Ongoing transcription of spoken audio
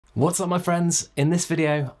What's up my friends? In this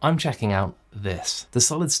video, I'm checking out this, the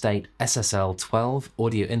Solid State SSL 12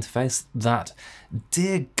 audio interface that,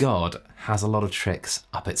 dear God, has a lot of tricks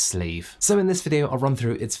up its sleeve. So in this video, I'll run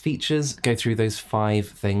through its features, go through those 5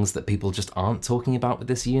 things that people just aren't talking about with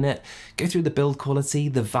this unit, go through the build quality,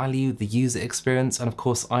 the value, the user experience, and of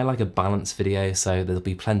course, I like a balanced video, so there'll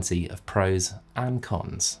be plenty of pros and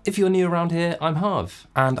cons. If you're new around here, I'm Harv,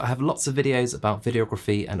 and I have lots of videos about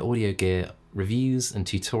videography and audio gear reviews and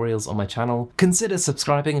tutorials on my channel. Consider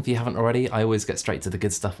subscribing if you haven't already. I always get straight to the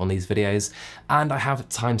good stuff on these videos, and I have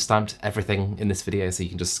timestamped everything in this video so you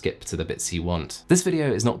can just skip to the bits you want. This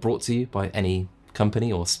video is not brought to you by any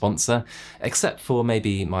company or sponsor, except for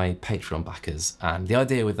maybe my Patreon backers. And the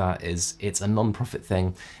idea with that is it's a non-profit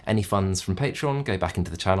thing. Any funds from Patreon go back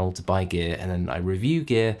into the channel to buy gear, and then I review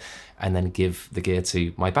gear and then give the gear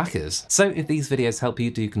to my backers. So if these videos help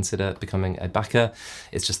you, do consider becoming a backer.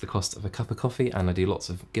 It's just the cost of a cup of coffee, and I do lots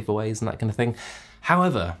of giveaways and that kind of thing.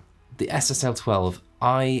 However, the SSL 12,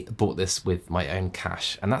 I bought this with my own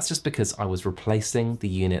cash, and that's just because I was replacing the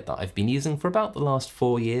unit that I've been using for about the last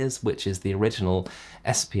 4 years, which is the original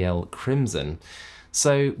SPL Crimson.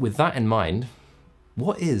 So with that in mind,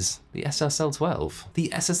 what is the SSL 12? The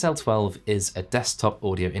SSL 12 is a desktop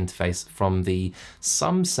audio interface from the,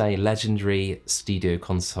 some say, legendary studio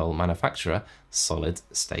console manufacturer, Solid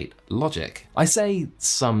State Logic. I say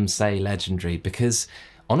some say legendary because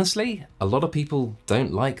honestly, a lot of people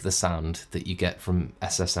don't like the sound that you get from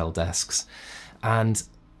SSL desks. And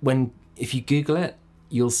if you Google it,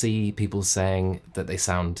 you'll see people saying that they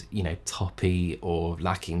sound, you know, toppy or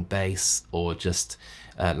lacking bass or just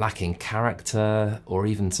lacking character or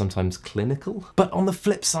even sometimes clinical. But on the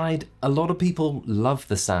flip side, a lot of people love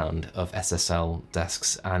the sound of SSL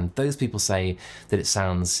desks, and those people say that it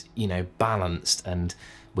sounds, you know, balanced and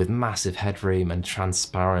with massive headroom and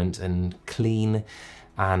transparent and clean.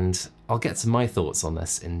 And I'll get to my thoughts on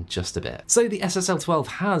this in just a bit. So the SSL 12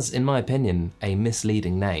 has, in my opinion, a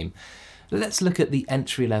misleading name. Let's look at the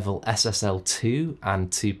entry-level SSL 2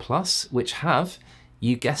 and 2 Plus, which have,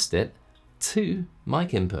 you guessed it, 2 mic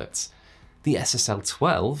inputs. The SSL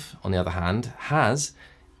 12, on the other hand, has,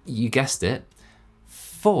 you guessed it,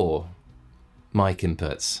 4 mic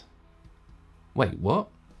inputs. Wait, what?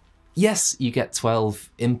 Yes, you get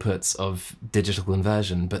 12 inputs of digital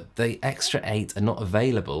conversion, but the extra 8 are not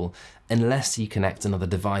available unless you connect another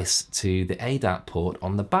device to the ADAT port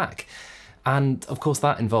on the back. And of course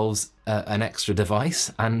that involves an extra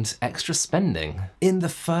device and extra spending. In the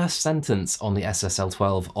first sentence on the SSL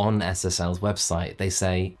 12 on SSL's website, they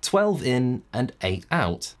say 12 in and 8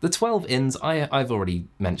 out. The 12 ins, I've already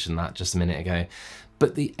mentioned that just a minute ago.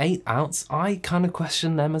 But the 8 outs, I kind of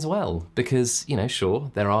question them as well, because, you know, sure,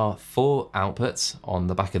 there are 4 outputs on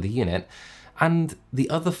the back of the unit, and the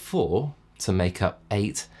other 4, to make up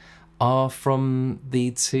 8, are from the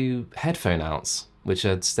 2 headphone outs, which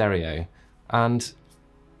are stereo. And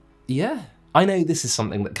yeah, I know this is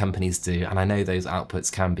something that companies do, and I know those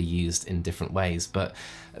outputs can be used in different ways, but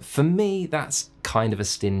for me, that's kind of a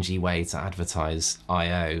stingy way to advertise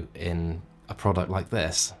I/O in a product like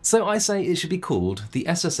this. So I say it should be called the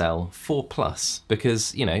SSL 4 Plus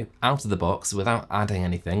because, you know, out of the box, without adding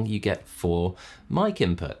anything, you get 4 mic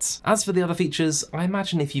inputs. As for the other features, I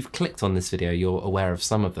imagine if you've clicked on this video, you're aware of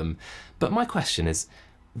some of them. But my question is,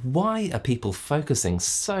 why are people focusing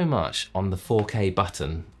so much on the 4K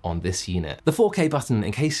button on this unit? The 4K button,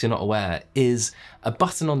 in case you're not aware, is a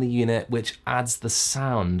button on the unit which adds the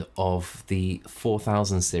sound of the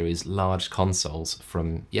 4000 series large consoles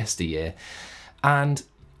from yesteryear. And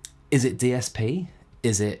is it DSP?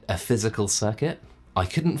 Is it a physical circuit? I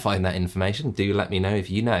couldn't find that information. Do let me know if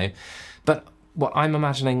you know. But what I'm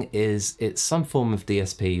imagining is it's some form of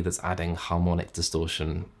DSP that's adding harmonic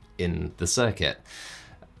distortion in the circuit.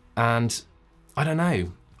 And I don't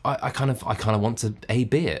know, I kind of want to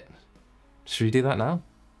A/B it. Should we do that now?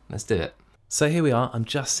 Let's do it. So here we are, I'm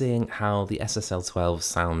just seeing how the SSL 12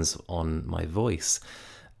 sounds on my voice.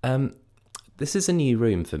 This is a new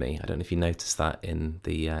room for me. I don't know if you noticed that in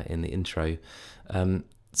the intro.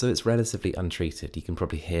 So it's relatively untreated, you can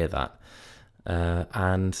probably hear that.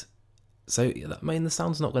 And so, I mean, the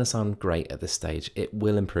sound's not going to sound great at this stage. It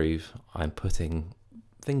will improve. I'm putting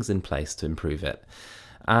things in place to improve it.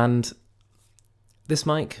 And this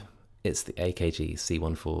mic, it's the AKG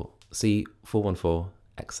C414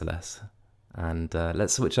 XLS. And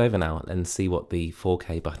let's switch over now and see what the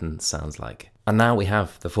 4K button sounds like. And now we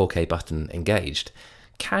have the 4K button engaged.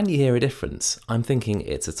 Can you hear a difference? I'm thinking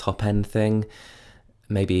it's a top end thing.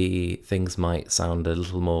 Maybe things might sound a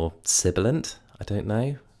little more sibilant. I don't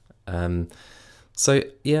know. So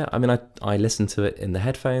yeah, I mean, I listened to it in the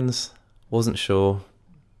headphones, wasn't sure.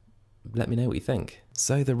 let me know what you think.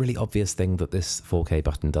 So the really obvious thing that this 4K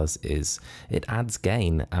button does is it adds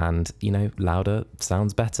gain, and, you know, louder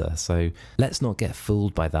sounds better. So let's not get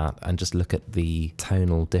fooled by that and just look at the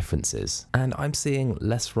tonal differences. And I'm seeing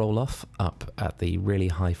less roll off up at the really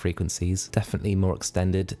high frequencies, definitely more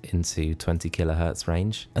extended into 20 kilohertz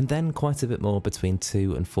range, and then quite a bit more between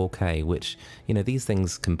 2 and 4K, which, you know, these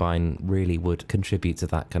things combined really would contribute to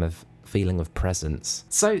that kind of feeling of presence.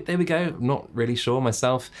 So there we go, not really sure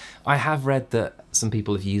myself. I have read that some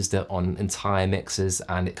people have used it on entire mixes,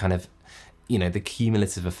 and it kind of, you know, the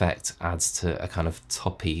cumulative effect adds to a kind of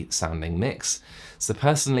toppy sounding mix. So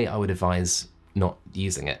personally, I would advise not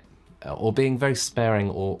using it, or being very sparing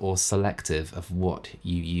or selective of what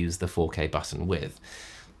you use the 4K button with.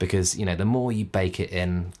 Because, you know, the more you bake it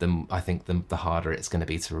in, I think the harder it's going to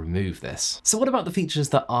be to remove this. So what about the features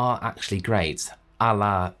that are actually great, a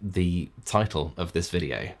la the title of this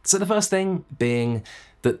video? So the first thing being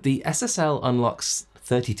that the SSL unlocks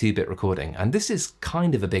 32-bit recording, and this is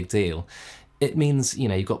kind of a big deal. It means, you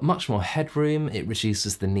know, you've got much more headroom, it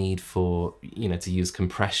reduces the need for, you know, to use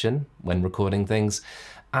compression when recording things,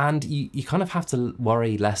 and you kind of have to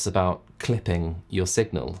worry less about clipping your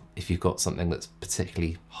signal if you've got something that's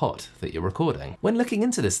particularly hot that you're recording. When looking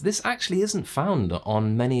into this, this actually isn't found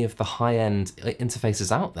on many of the high-end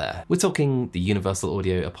interfaces out there. We're talking the Universal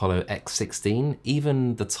Audio Apollo X16,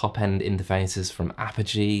 even the top-end interfaces from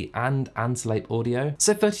Apogee and Antelope Audio.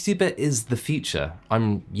 So 32-bit is the future.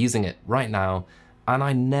 I'm using it right now, and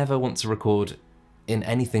I never want to record in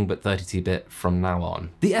anything but 32-bit from now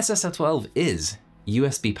on. The SSL12 is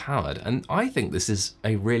USB powered, and I think this is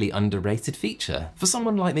a really underrated feature. For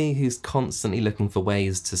someone like me who's constantly looking for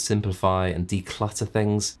ways to simplify and declutter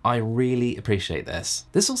things, I really appreciate this.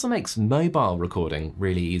 This also makes mobile recording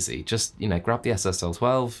really easy. Just, you know, grab the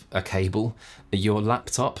SSL12, a cable, your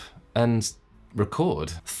laptop, and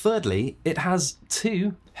record. Thirdly, it has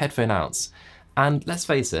 2 headphone outs. And let's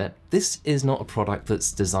face it, this is not a product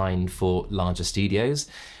that's designed for larger studios.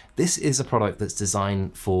 This is a product that's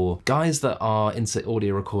designed for guys that are into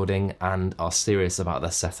audio recording and are serious about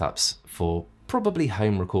their setups for probably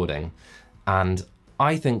home recording. And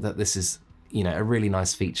I think that this is, you know, a really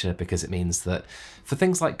nice feature, because it means that for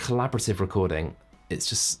things like collaborative recording, it's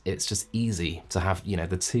just easy to have, you know,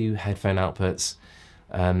 the 2 headphone outputs.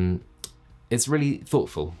 It's really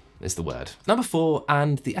thoughtful is the word. Number 4,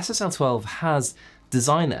 and the SSL12 has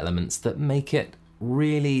design elements that make it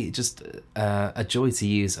really just a joy to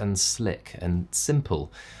use and slick and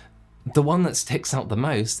simple. The one that sticks out the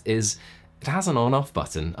most is it has an on-off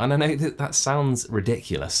button, and I know that that sounds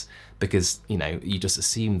ridiculous because, you know, you just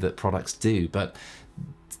assume that products do, but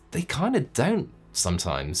they kind of don't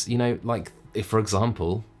sometimes. You know, like if, for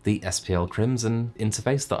example, the SPL Crimson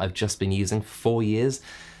interface that I've just been using for 4 years,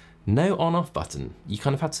 no on-off button. You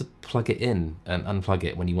kind of had to plug it in and unplug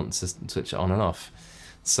it when you want to switch it on and off.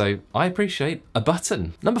 So I appreciate a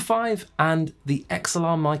button. Number 5, and the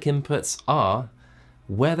XLR mic inputs are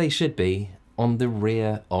where they should be, on the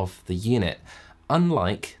rear of the unit.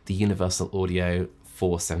 Unlike the Universal Audio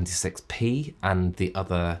 476p and the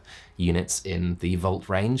other units in the Volt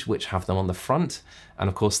range, which have them on the front. And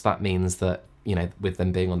of course that means that, you know, with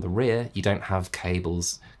them being on the rear, you don't have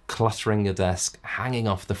cables cluttering your desk, hanging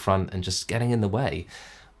off the front and just getting in the way.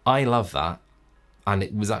 I love that. And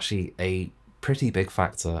it was actually a pretty big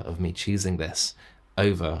factor of me choosing this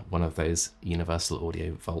over one of those Universal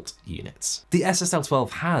Audio Volt units. The SSL12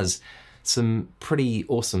 has some pretty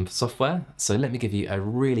awesome software, so let me give you a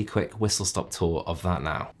really quick whistle-stop tour of that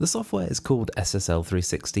now. The software is called SSL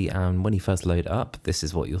 360, and when you first load it up, this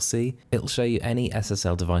is what you'll see. It'll show you any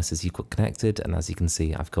SSL devices you've got connected, and as you can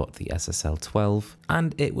see, I've got the SSL12,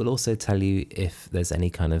 and it will also tell you if there's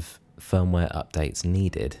any kind of firmware updates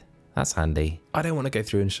needed. That's handy. I don't want to go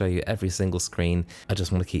through and show you every single screen. I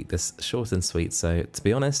just want to keep this short and sweet. So to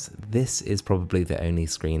be honest, this is probably the only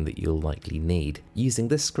screen that you'll likely need. Using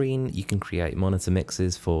this screen, you can create monitor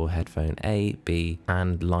mixes for headphone A, B,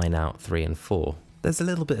 and line out 3 and 4. There's a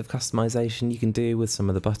little bit of customization you can do with some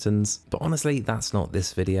of the buttons, but honestly, that's not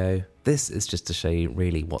this video. This is just to show you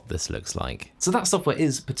really what this looks like. So that software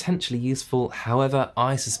is potentially useful. However,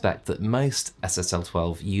 I suspect that most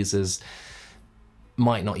SSL12 users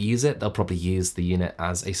might not use it. They'll probably use the unit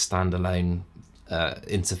as a standalone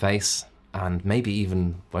interface, and maybe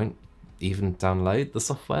even won't even download the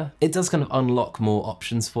software. It does kind of unlock more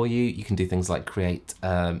options for you. You can do things like create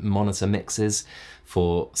monitor mixes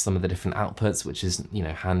for some of the different outputs, which is, you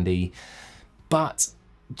know, handy. But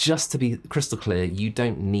just to be crystal clear, you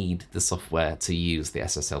don't need the software to use the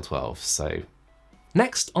SSL12. So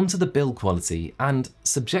next, onto the build quality, and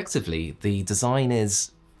subjectively, the design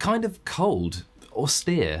is kind of cold,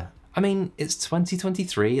 austere. I mean, it's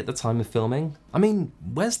 2023 at the time of filming. I mean,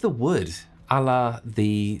 where's the wood? A la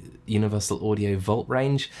the Universal Audio Vault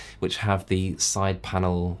range, which have the side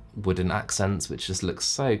panel wooden accents, which just looks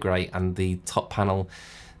so great, and the top panel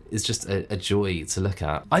is just a joy to look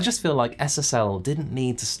at. I just feel like SSL didn't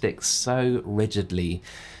need to stick so rigidly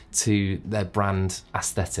to their brand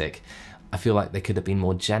aesthetic. I feel like they could have been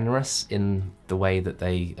more generous in the way that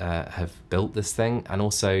they have built this thing, and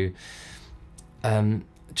also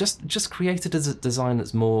just created a design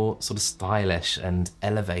that's more sort of stylish and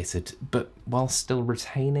elevated, but while still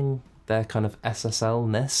retaining their kind of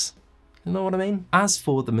SSL-ness. You know what I mean? As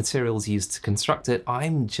for the materials used to construct it,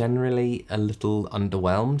 I'm generally a little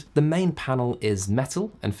underwhelmed. The main panel is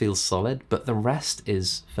metal and feels solid, but the rest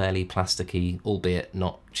is fairly plasticky, albeit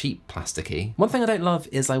not cheap plasticky. One thing I don't love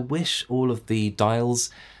is I wish all of the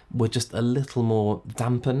dials were just a little more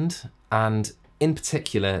dampened, and in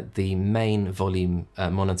particular, the main volume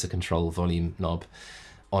monitor control volume knob,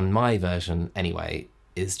 on my version anyway,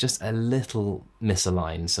 is just a little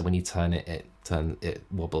misaligned. So when you turn it, it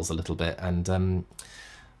wobbles a little bit, and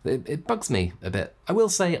it bugs me a bit. I will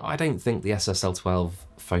say I don't think the SSL12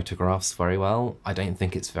 photographs very well. I don't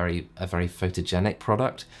think it's a very photogenic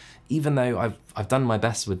product, even though I've done my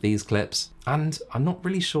best with these clips, and I'm not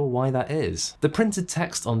really sure why that is. The printed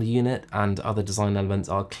text on the unit and other design elements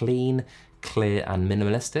are clean, clear and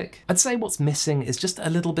minimalistic. I'd say what's missing is just a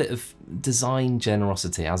little bit of design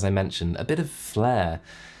generosity, as I mentioned, a bit of flair.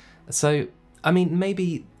 So, I mean,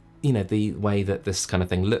 maybe, you know, the way that this kind of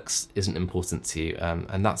thing looks isn't important to you,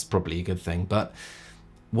 and that's probably a good thing, but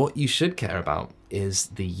what you should care about is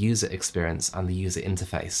the user experience and the user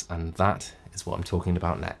interface, and that is what I'm talking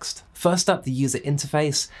about next. First up, the user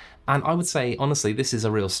interface, and I would say, honestly, this is a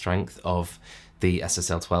real strength of the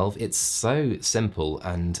SSL12. It's so simple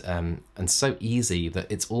and so easy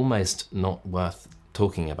that it's almost not worth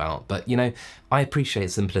talking about. But you know, I appreciate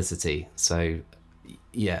simplicity, so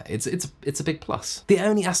yeah, it's a big plus. The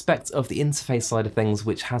only aspect of the interface side of things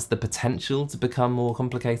which has the potential to become more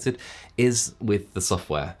complicated is with the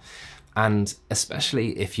software. And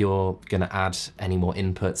especially if you're going to add any more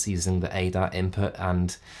inputs using the ADAT input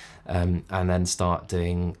and then start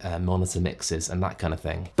doing monitor mixes and that kind of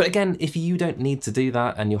thing. But again, if you don't need to do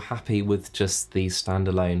that and you're happy with just the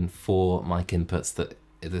standalone 4 mic inputs that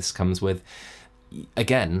this comes with,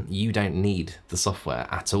 again, you don't need the software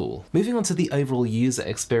at all. Moving on to the overall user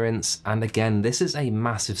experience, and again, this is a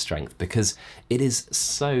massive strength because it is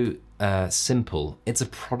so simple. It's a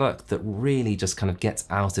product that really just kind of gets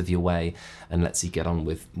out of your way and lets you get on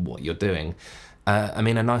with what you're doing. I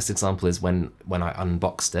mean, a nice example is when I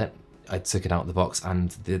unboxed it, I took it out of the box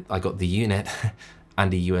and I got the unit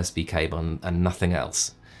and a USB cable and nothing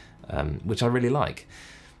else, which I really like.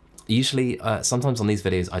 Usually, sometimes on these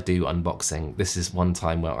videos I do unboxing. This is one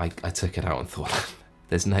time where I took it out and thought,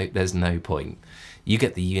 there's no point. You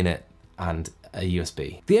get the unit and a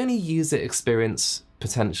USB. The only user experience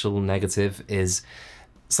potential negative is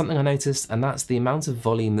something I noticed, and that's the amount of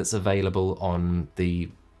volume that's available on the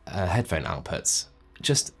headphone outputs.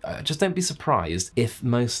 Just don't be surprised if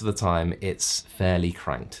most of the time it's fairly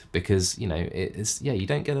cranked, because you know you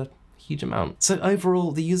don't get a huge amount. So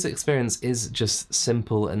overall, the user experience is just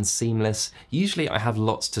simple and seamless. Usually I have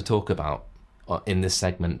lots to talk about in this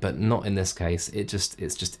segment, but not in this case. It's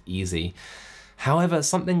just easy. However,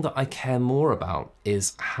 something that I care more about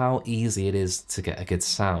is how easy it is to get a good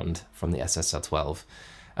sound from the SSL12.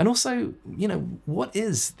 And also, you know, what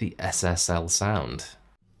is the SSL sound?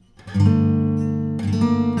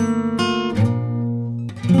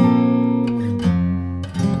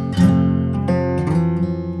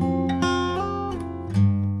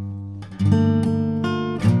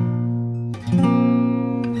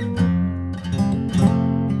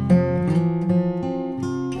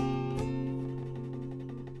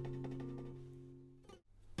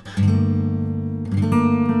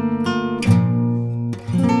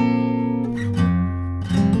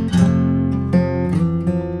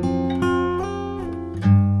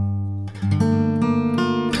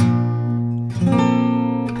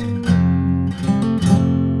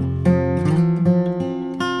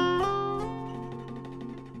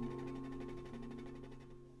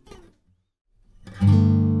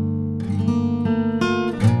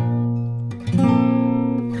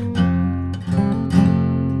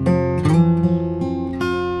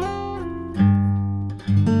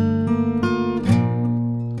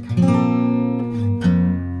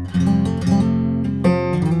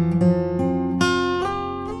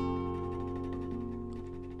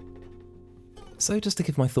 So just to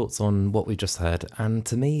give my thoughts on what we just heard, and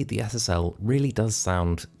to me the SSL really does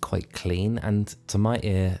sound quite clean, and to my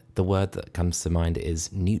ear the word that comes to mind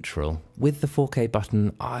is neutral. With the 4K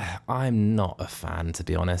button, I'm not a fan, to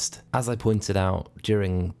be honest. As I pointed out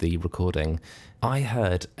during the recording, I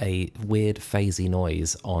heard a weird phasey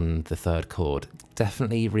noise on the third chord.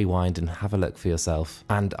 Definitely rewind and have a look for yourself.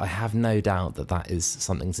 And I have no doubt that that is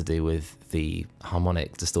something to do with the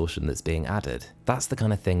harmonic distortion that's being added. That's the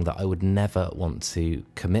kind of thing that I would never want to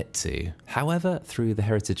commit to. However, through the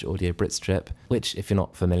Heritage Audio Brit Strip, which if you're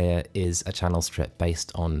not familiar is a channel strip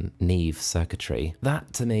based on Neve circuitry,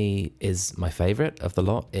 that to me is my favourite of the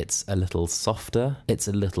lot. It's a little softer, it's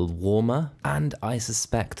a little warmer, and I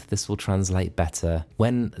suspect this will translate better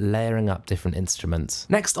when layering up different instruments.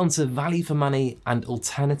 Next, onto value for money and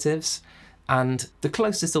alternatives. And the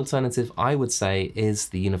closest alternative I would say is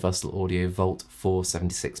the Universal Audio Volt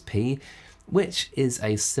 476p, which is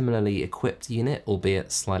a similarly equipped unit,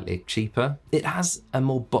 albeit slightly cheaper. It has a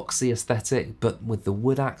more boxy aesthetic, but with the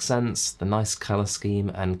wood accents, the nice colour scheme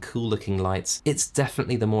and cool looking lights, it's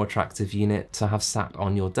definitely the more attractive unit to have sat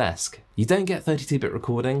on your desk. You don't get 32-bit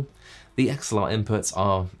recording, the XLR inputs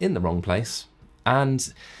are in the wrong place,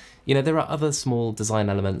 and you know, there are other small design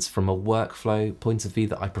elements from a workflow point of view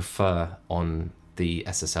that I prefer on the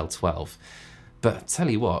SSL 12. But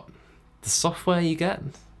tell you what, the software you get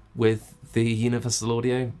with the Universal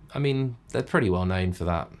Audio, I mean, they're pretty well known for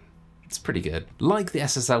that. It's pretty good. Like the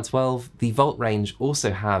SSL 12, the Volt range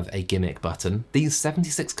also have a gimmick button. The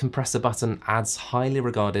 76 compressor button adds highly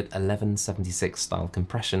regarded 1176 style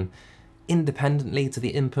compression independently to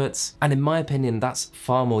the inputs, and in my opinion that's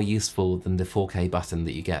far more useful than the 4K button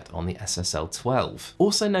that you get on the SSL 12.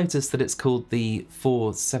 Also notice that it's called the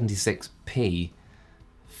 476p,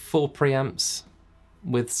 4 preamps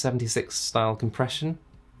with 76 style compression.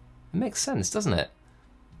 It makes sense, doesn't it?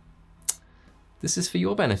 This is for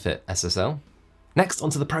your benefit, SSL. Next,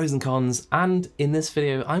 onto the pros and cons, and in this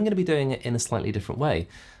video I'm going to be doing it in a slightly different way.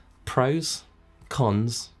 Pros,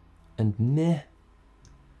 cons, and meh.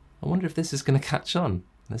 I wonder if this is going to catch on.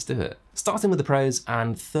 Let's do it. Starting with the pros,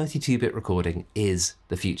 and 32-bit recording is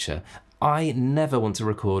the future. I never want to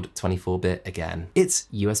record 24-bit again. It's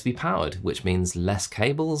USB powered, which means less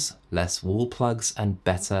cables, less wall plugs, and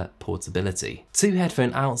better portability. 2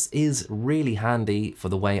 headphone outs is really handy for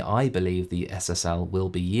the way I believe the SSL will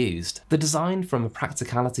be used. The design from a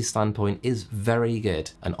practicality standpoint is very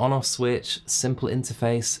good. An on-off switch, simple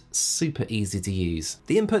interface, super easy to use.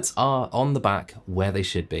 The inputs are on the back where they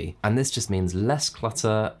should be, and this just means less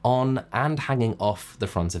clutter on and hanging off the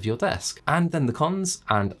front of your desk. And then the cons,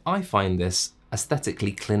 and I find this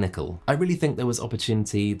aesthetically clinical. I really think there was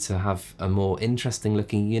opportunity to have a more interesting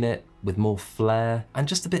looking unit with more flair and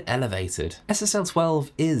just a bit elevated. SSL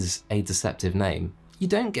 12 is a deceptive name. You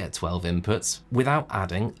don't get 12 inputs without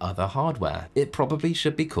adding other hardware. It probably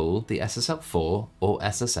should be called the SSL 4 or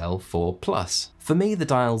SSL 4 Plus. For me, the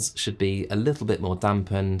dials should be a little bit more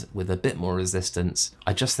dampened with a bit more resistance.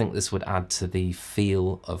 I just think this would add to the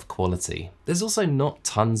feel of quality. There's also not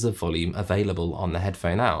tons of volume available on the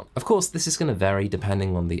headphone out. Of course, this is going to vary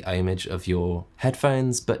depending on the ohmage of your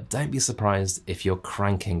headphones, but don't be surprised if you're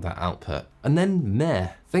cranking that output. And then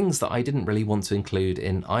meh, things that I didn't really want to include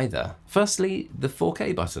in either. Firstly, the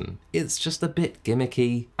 4K button. It's just a bit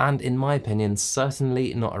gimmicky, and in my opinion,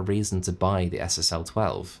 certainly not a reason to buy the SSL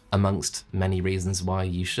 12, amongst many reasons why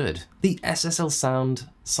you should. The SSL sound,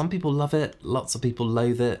 some people love it, lots of people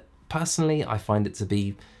loathe it. Personally, I find it to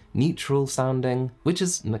be neutral sounding, which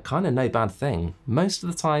is kind of no bad thing. Most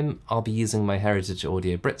of the time, I'll be using my Heritage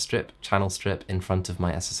Audio Brit Strip, channel strip in front of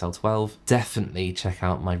my SSL 12. Definitely check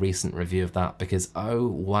out my recent review of that because oh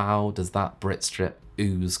wow, does that Brit Strip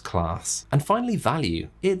ooze class. And finally, value.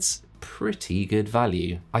 It's pretty good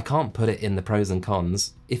value. I can't put it in the pros and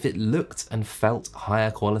cons. If it looked and felt higher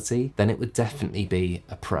quality, then it would definitely be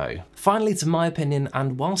a pro. Finally, to my opinion,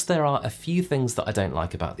 and whilst there are a few things that I don't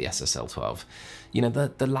like about the SSL 12, you know,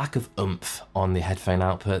 the lack of oomph on the headphone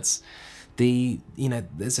outputs,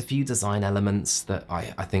 there's a few design elements that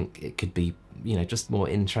I think it could be, just more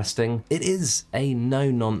interesting. It is a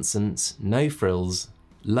no-nonsense, no-frills,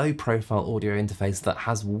 low-profile audio interface that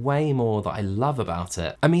has way more that I love about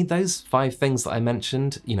it. I mean, those 5 things that I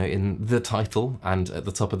mentioned, in the title and at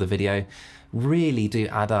the top of the video, really do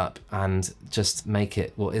add up and just make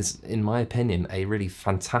it what is, in my opinion, a really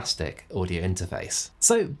fantastic audio interface.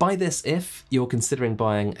 So buy this if you're considering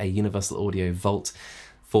buying a Universal Audio Volt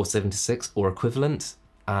 476 or equivalent,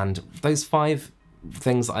 and those 5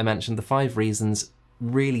 things that I mentioned, the 5 reasons,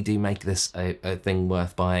 really do make this a thing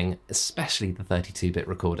worth buying, especially the 32-bit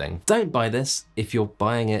recording. Don't buy this if you're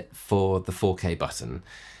buying it for the 4K button.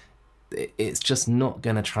 It's just not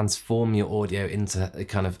going to transform your audio into a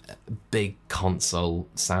kind of big console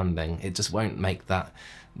sounding. It just won't make that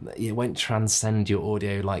it won't transcend your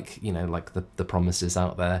audio like, you know, like the promises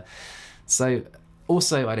out there. So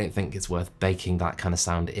also, I don't think it's worth baking that kind of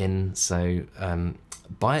sound in, so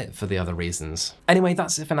buy it for the other reasons. Anyway,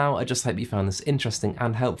 that's it for now. I just hope you found this interesting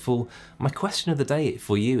and helpful. My question of the day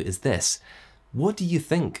for you is this: what do you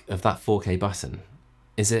think of that 4K button?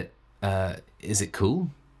 Is it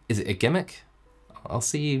cool? Is it a gimmick? I'll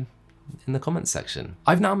see you in the comments section.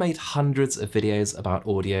 I've now made hundreds of videos about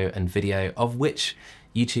audio and video, of which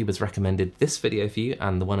YouTube has recommended this video for you,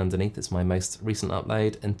 and the one underneath is my most recent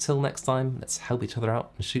upload. Until next time, let's help each other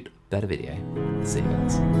out and shoot a better video. See you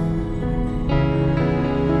guys.